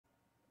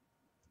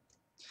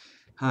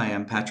Hi,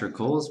 I'm Patrick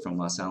Coles from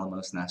Los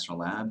Alamos National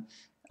Lab.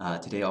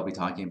 Today I'll be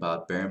talking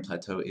about Barren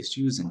Plateau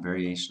issues and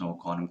variational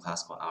quantum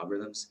classical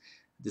algorithms.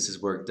 This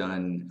is work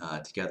done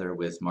together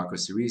with Marco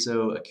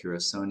Cerizzo, Akira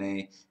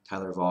Sone,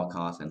 Tyler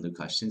Volkoff, and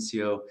Lukasz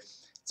Cincio.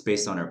 It's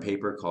based on our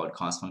paper called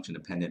Cost Function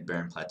Dependent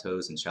Barren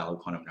Plateaus and Shallow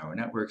Quantum Neural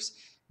Networks,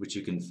 which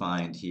you can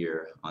find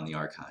here on the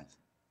archive.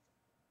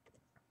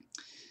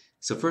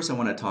 So first I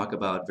want to talk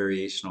about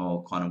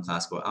variational quantum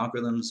classical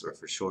algorithms, or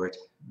for short,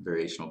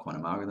 variational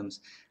quantum algorithms.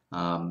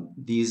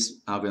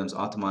 These algorithms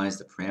optimize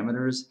the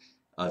parameters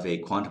of a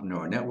quantum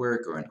neural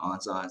network or an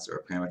ansatz or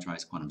a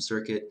parameterized quantum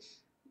circuit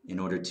in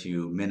order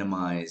to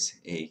minimize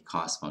a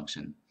cost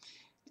function.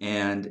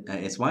 And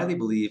it's widely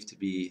believed to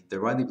be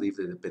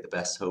the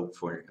best hope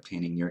for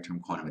obtaining near-term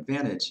quantum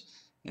advantage,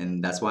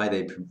 and that's why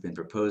they've been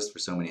proposed for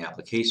so many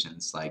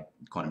applications like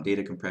quantum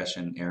data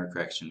compression, error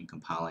correction,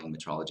 compiling,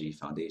 metrology,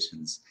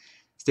 foundations,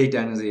 state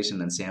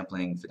diagonalization and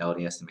sampling,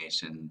 fidelity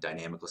estimation,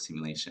 dynamical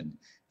simulation,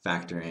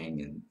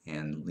 factoring,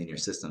 and linear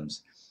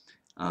systems.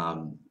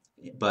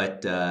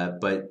 But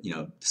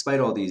despite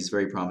all these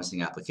very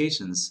promising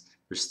applications,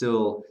 there's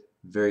still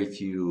very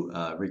few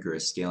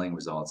rigorous scaling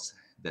results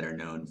that are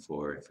known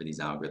for these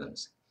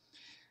algorithms.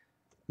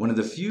 One of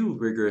the few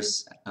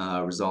rigorous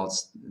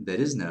results that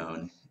is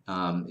known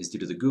is due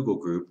to the Google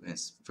group.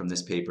 It's from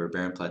this paper,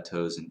 Barren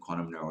Plateaus and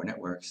Quantum Neural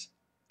Networks.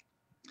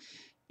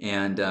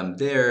 And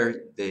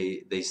there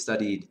they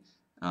studied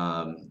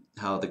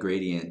how the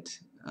gradient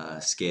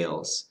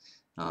scales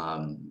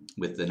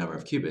with the number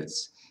of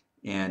qubits.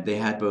 And they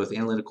had both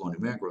analytical and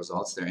numerical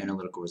results. Their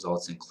analytical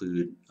results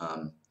include,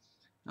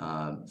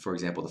 for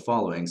example, the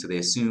following. So they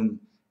assume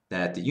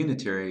that the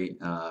unitary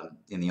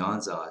in the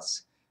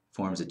ansatz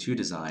forms a 2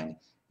 design.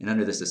 And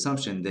under this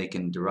assumption, they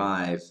can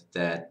derive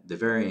that the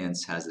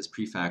variance has this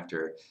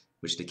prefactor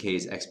which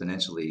decays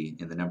exponentially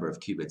in the number of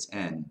qubits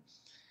n.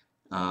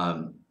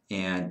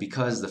 And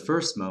because the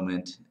first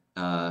moment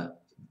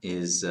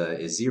is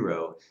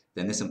 0,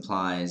 then this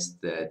implies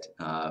that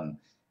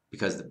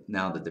because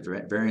now that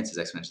the variance is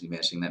exponentially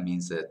diminishing, that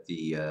means that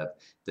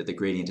the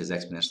gradient is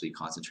exponentially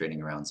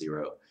concentrating around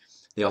 0.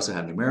 They also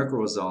have numerical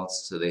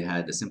results, so they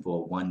had a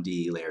simple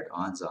 1D layered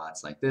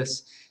ansatz like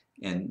this,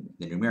 and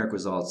the numeric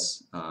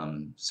results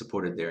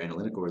supported their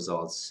analytical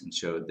results and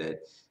showed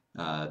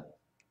that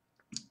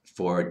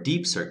for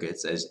deep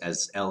circuits,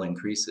 as L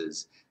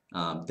increases,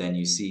 then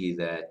you see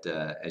that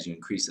as you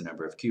increase the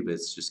number of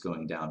qubits, just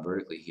going down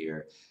vertically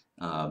here,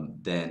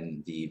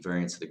 then the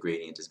variance of the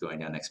gradient is going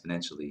down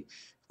exponentially.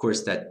 Of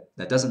course, that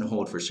doesn't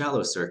hold for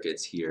shallow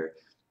circuits here,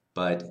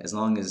 but as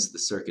long as the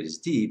circuit is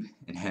deep,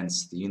 and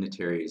hence the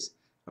unitaries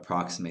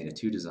approximate a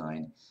 2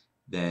 design,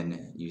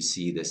 then you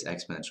see this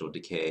exponential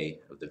decay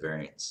of the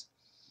variance.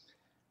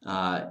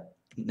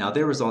 Now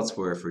their results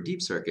were for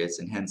deep circuits,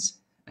 and hence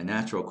a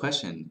natural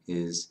question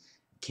is,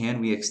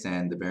 can we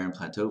extend the Barren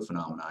Plateau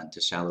phenomenon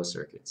to shallow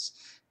circuits?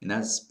 And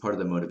that's part of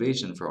the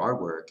motivation for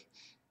our work.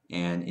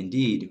 And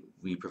indeed,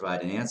 we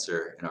provide an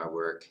answer in our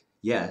work,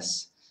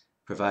 yes,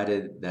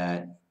 provided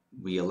that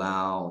we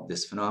allow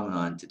this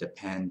phenomenon to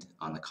depend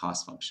on the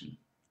cost function.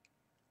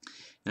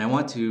 And I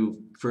want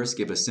to first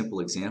give a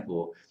simple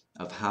example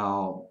of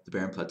how the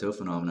Barren Plateau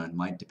phenomenon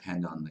might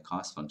depend on the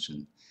cost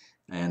function.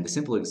 And the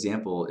simple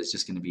example is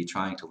just going to be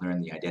trying to learn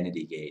the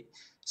identity gate.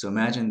 So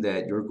imagine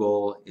that your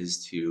goal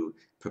is to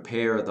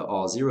prepare the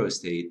all 0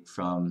 state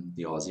from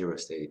the all 0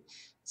 state.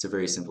 It's a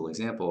very simple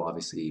example,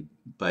 obviously,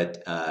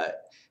 but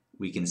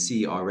we can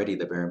see already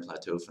the Barren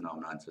Plateau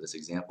phenomenon for this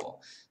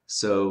example.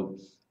 So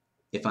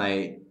if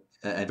a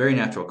very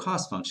natural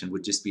cost function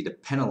would just be to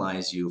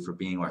penalize you for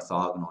being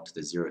orthogonal to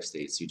the 0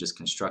 state. So you just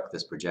construct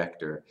this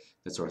projector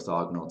that's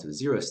orthogonal to the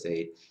 0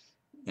 state,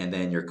 and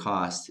then your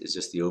cost is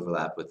just the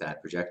overlap with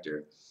that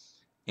projector.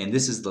 And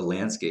this is the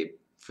landscape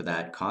for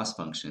that cost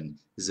function.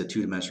 This is a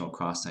 2-dimensional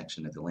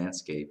cross-section of the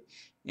landscape.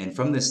 And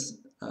from this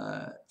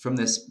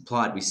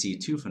plot, we see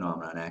 2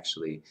 phenomena,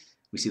 actually.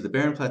 We see the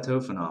Barren Plateau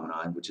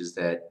phenomenon, which is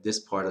that this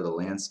part of the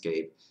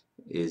landscape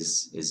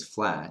is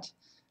flat.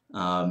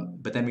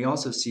 But then we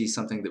also see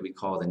something that we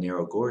call the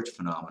narrow gorge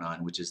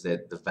phenomenon, which is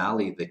that the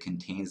valley that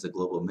contains the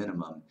global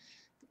minimum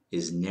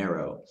is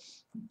narrow.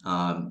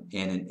 And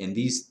in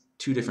these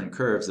 2 different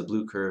curves, the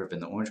blue curve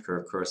and the orange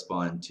curve,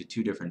 correspond to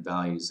 2 different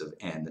values of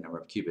n, the number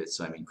of qubits.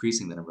 So I'm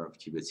increasing the number of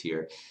qubits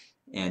here.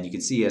 And you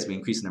can see as we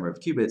increase the number of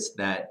qubits,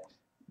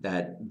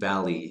 that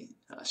valley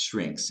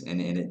shrinks.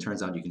 And it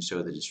turns out you can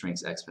show that it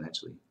shrinks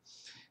exponentially.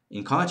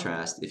 In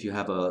contrast, if you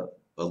have a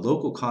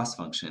local cost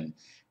function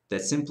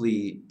that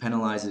simply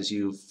penalizes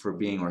you for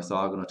being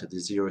orthogonal to the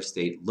 0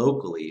 state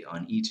locally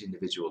on each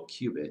individual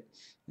qubit,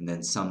 and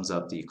then sums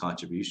up the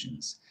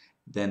contributions,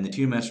 then the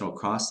 2-dimensional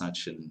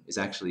cross-section is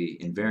actually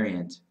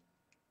invariant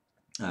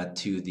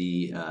to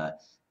the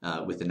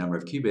with the number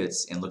of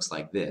qubits, and looks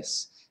like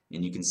this.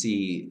 And you can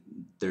see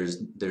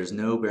there's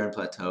no Barren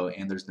Plateau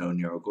and there's no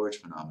narrow gorge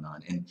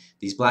phenomenon. And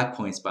these black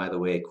points, by the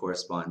way,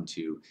 correspond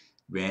to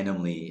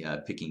randomly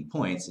picking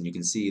points. And you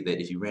can see that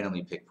if you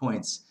randomly pick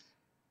points,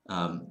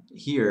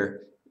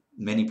 here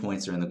many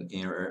points are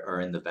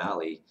in the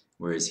valley,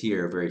 whereas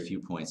here very few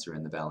points are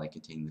in the valley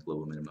containing the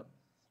global minimum.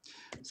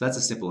 So that's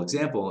a simple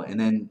example, and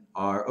then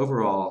our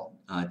overall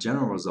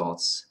general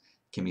results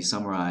can be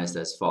summarized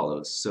as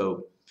follows.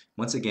 So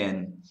once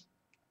again,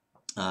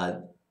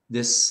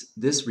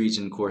 this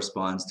region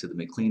corresponds to the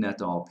McLean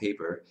et al.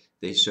 Paper.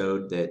 They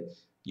showed that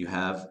you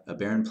have a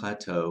Barren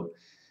Plateau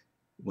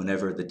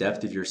whenever the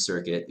depth of your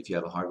circuit, if you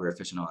have a hardware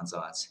efficient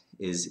ansatz,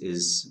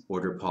 is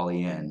order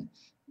poly n.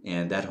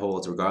 And that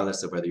holds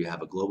regardless of whether you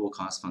have a global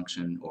cost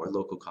function or a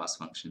local cost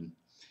function.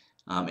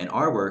 And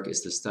our work is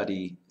to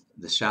study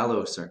the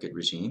shallow circuit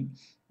regime,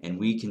 and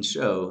we can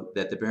show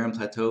that the Barren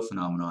Plateau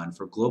phenomenon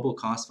for global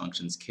cost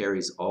functions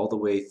carries all the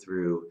way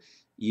through,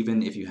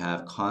 even if you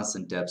have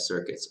constant depth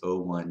circuits,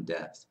 O1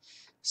 depth.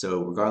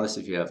 So regardless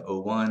if you have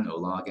O1, O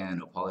log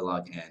n, O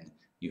polylog n,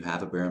 you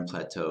have a Barren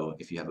Plateau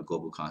if you have a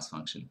global cost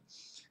function.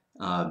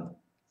 On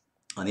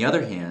the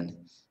other hand,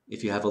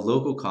 if you have a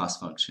local cost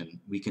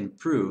function, we can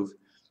prove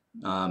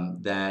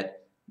that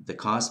the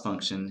cost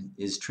function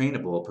is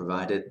trainable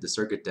provided the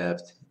circuit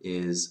depth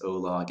is O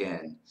log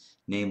n,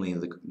 namely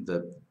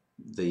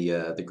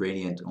the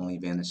gradient only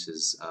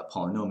vanishes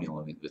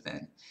polynomially with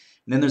n.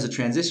 And then there's a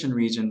transition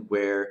region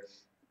where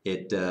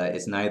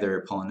it's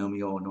neither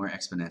polynomial nor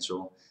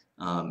exponential,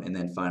 and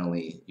then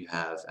finally you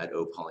have at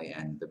O poly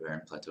n the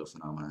Barren Plateau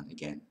phenomenon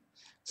again.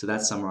 So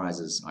that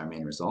summarizes our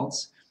main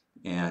results,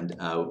 and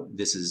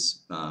this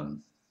is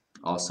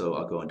also,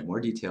 I'll go into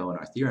more detail in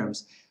our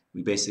theorems.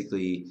 We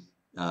basically,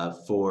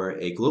 for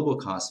a global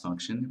cost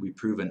function, we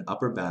prove an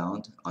upper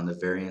bound on the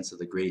variance of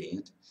the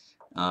gradient,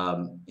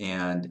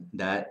 and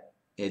that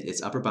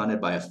it's upper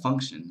bounded by a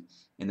function,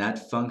 and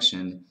that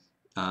function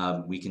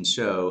we can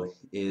show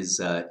is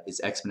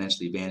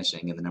exponentially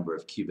vanishing in the number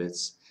of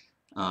qubits.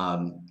 I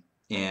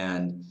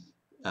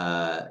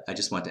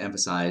just want to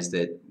emphasize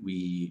that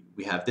we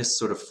have this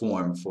sort of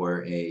form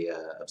for a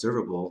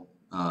observable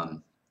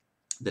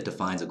that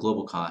defines a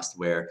global cost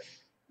where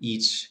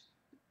each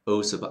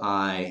O sub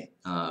I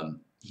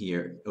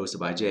here, O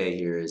sub ij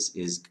here is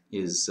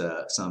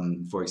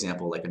some, for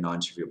example, like a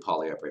non-trivial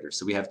poly operator.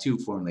 So we have two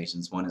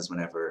formulations. One is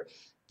whenever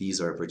these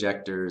are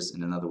projectors,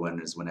 and another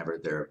one is whenever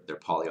they're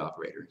poly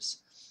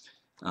operators.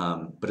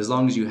 But as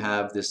long as you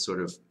have this sort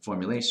of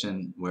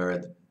formulation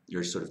where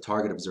your sort of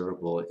target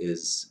observable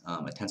is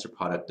a tensor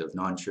product of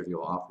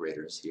non-trivial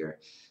operators here,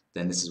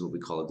 then this is what we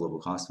call a global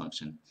cost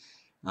function.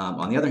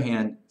 On the other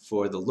hand,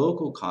 for the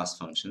local cost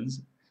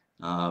functions,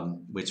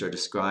 which are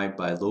described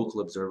by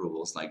local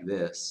observables like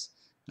this,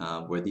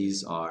 where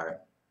these are,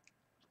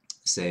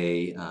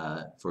 say,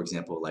 for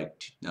example,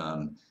 like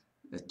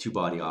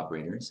two-body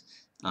operators,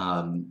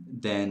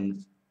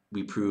 then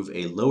we prove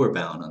a lower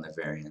bound on the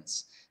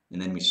variance,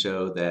 and then we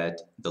show that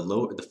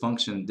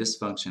this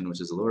function,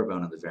 which is a lower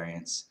bound on the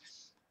variance,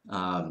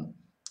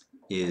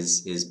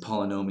 is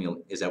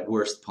at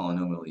worst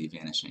polynomially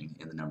vanishing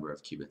in the number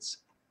of qubits.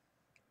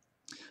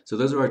 So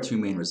those are our two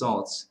main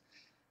results,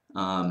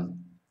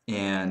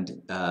 and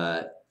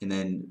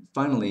then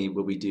finally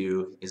what we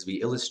do is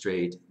we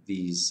illustrate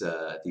these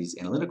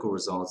analytical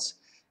results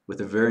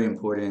with a very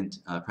important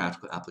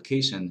practical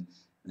application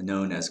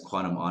known as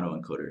quantum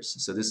autoencoders.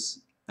 So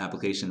this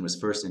application was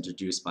first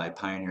introduced by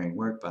pioneering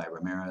work by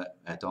Romero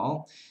et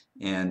al.,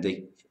 and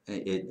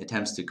it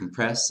attempts to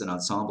compress an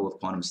ensemble of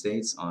quantum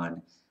states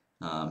on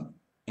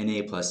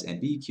Na plus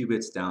Nb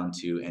qubits down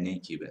to Na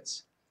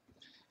qubits.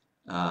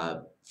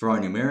 For our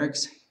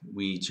numerics,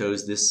 we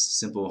chose this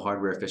simple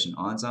hardware efficient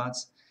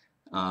ansatz.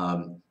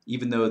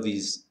 Even though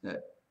these,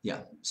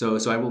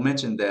 so I will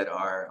mention that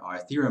our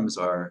theorems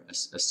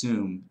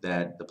assume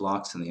that the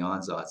blocks in the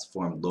ansatz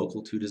form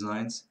local two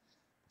designs.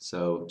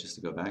 So just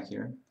to go back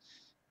here,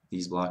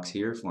 these blocks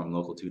here form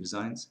local two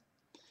designs.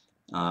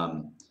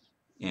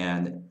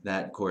 And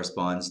that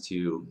corresponds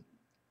to,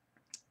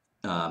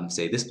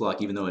 say, this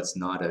block, even though it's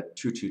not a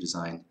true two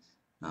design,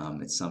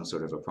 it's some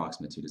sort of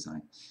approximate two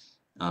design.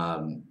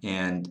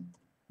 And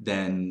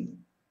then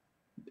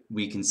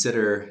we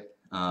consider,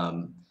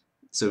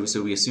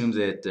 so we assume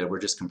that we're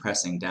just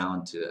compressing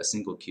down to a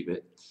single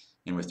qubit,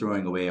 and we're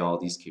throwing away all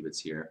these qubits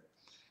here.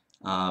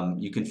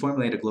 You can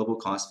formulate a global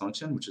cost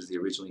function, which is the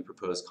originally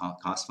proposed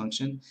cost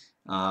function.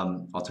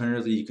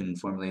 Alternatively, you can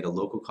formulate a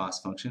local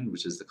cost function,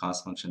 which is the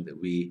cost function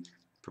that we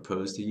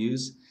propose to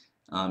use.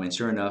 And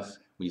sure enough,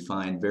 we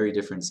find very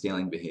different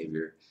scaling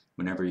behavior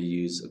whenever you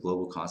use a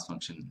global cost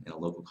function and a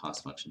local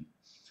cost function.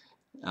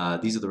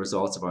 These are the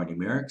results of our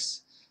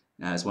numerics.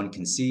 As one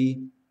can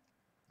see,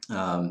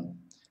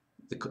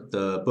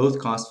 both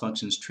cost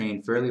functions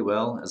train fairly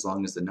well as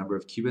long as the number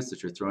of qubits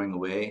that you're throwing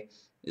away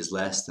is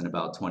less than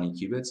about 20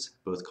 qubits.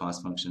 Both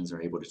cost functions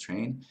are able to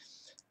train.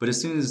 But as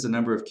soon as the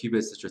number of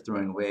qubits that you're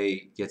throwing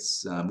away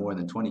gets more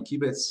than 20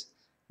 qubits,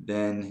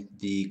 then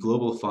the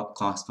global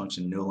cost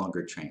function no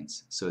longer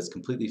trains. So it's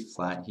completely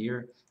flat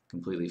here,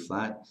 completely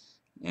flat,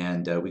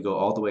 and we go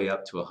all the way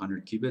up to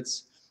 100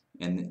 qubits,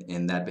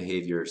 and that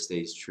behavior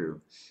stays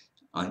true.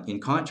 In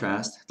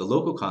contrast, the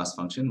local cost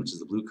function, which is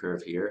the blue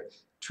curve here,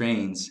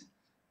 trains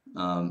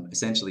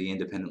essentially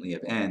independently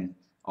of n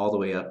all the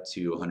way up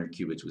to 100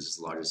 qubits, which is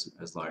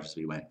as large as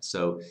we went.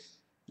 So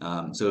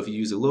So if you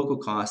use a local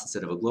cost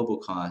instead of a global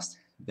cost,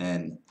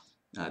 then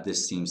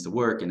this seems to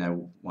work. And I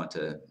want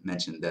to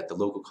mention that the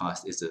local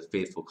cost is a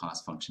faithful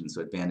cost function,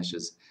 so it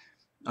vanishes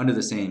under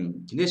the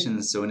same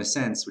conditions. So in a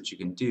sense, what you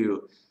can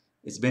do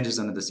is vanishes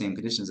under the same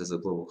conditions as the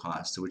global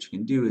cost. So what you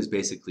can do is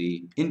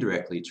basically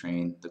indirectly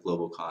train the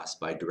global cost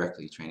by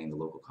directly training the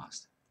local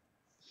cost.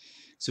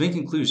 So in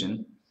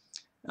conclusion,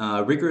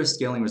 rigorous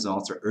scaling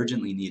results are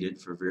urgently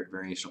needed for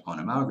variational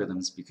quantum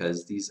algorithms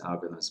because these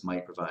algorithms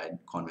might provide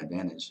quantum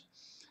advantage.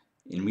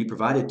 And we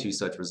provided two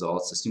such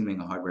results, assuming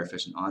a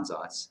hardware-efficient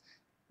ansatz.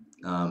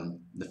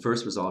 The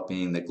first result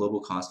being that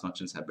global cost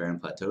functions have Barren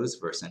plateaus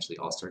for essentially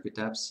all circuit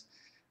depths,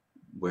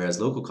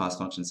 whereas local cost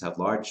functions have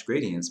large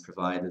gradients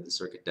provided the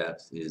circuit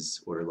depth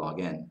is order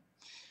log n.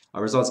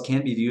 Our results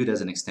can be viewed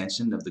as an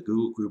extension of the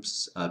Google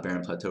Group's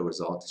Barren Plateau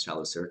result to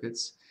shallow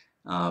circuits.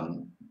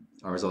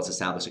 Our results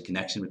establish a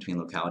connection between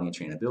locality and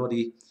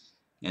trainability.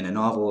 And a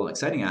novel,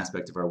 exciting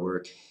aspect of our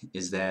work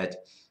is that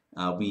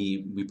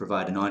we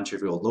provide a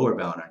non-trivial lower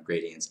bound on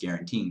gradients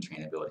guaranteeing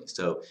trainability.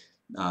 So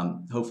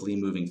hopefully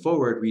moving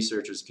forward,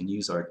 researchers can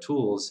use our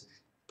tools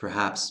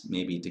perhaps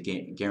maybe to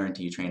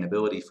guarantee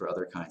trainability for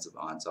other kinds of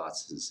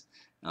ansatzes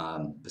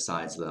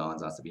besides the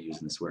ansatz that we use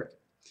in this work.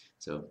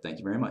 So thank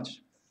you very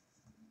much.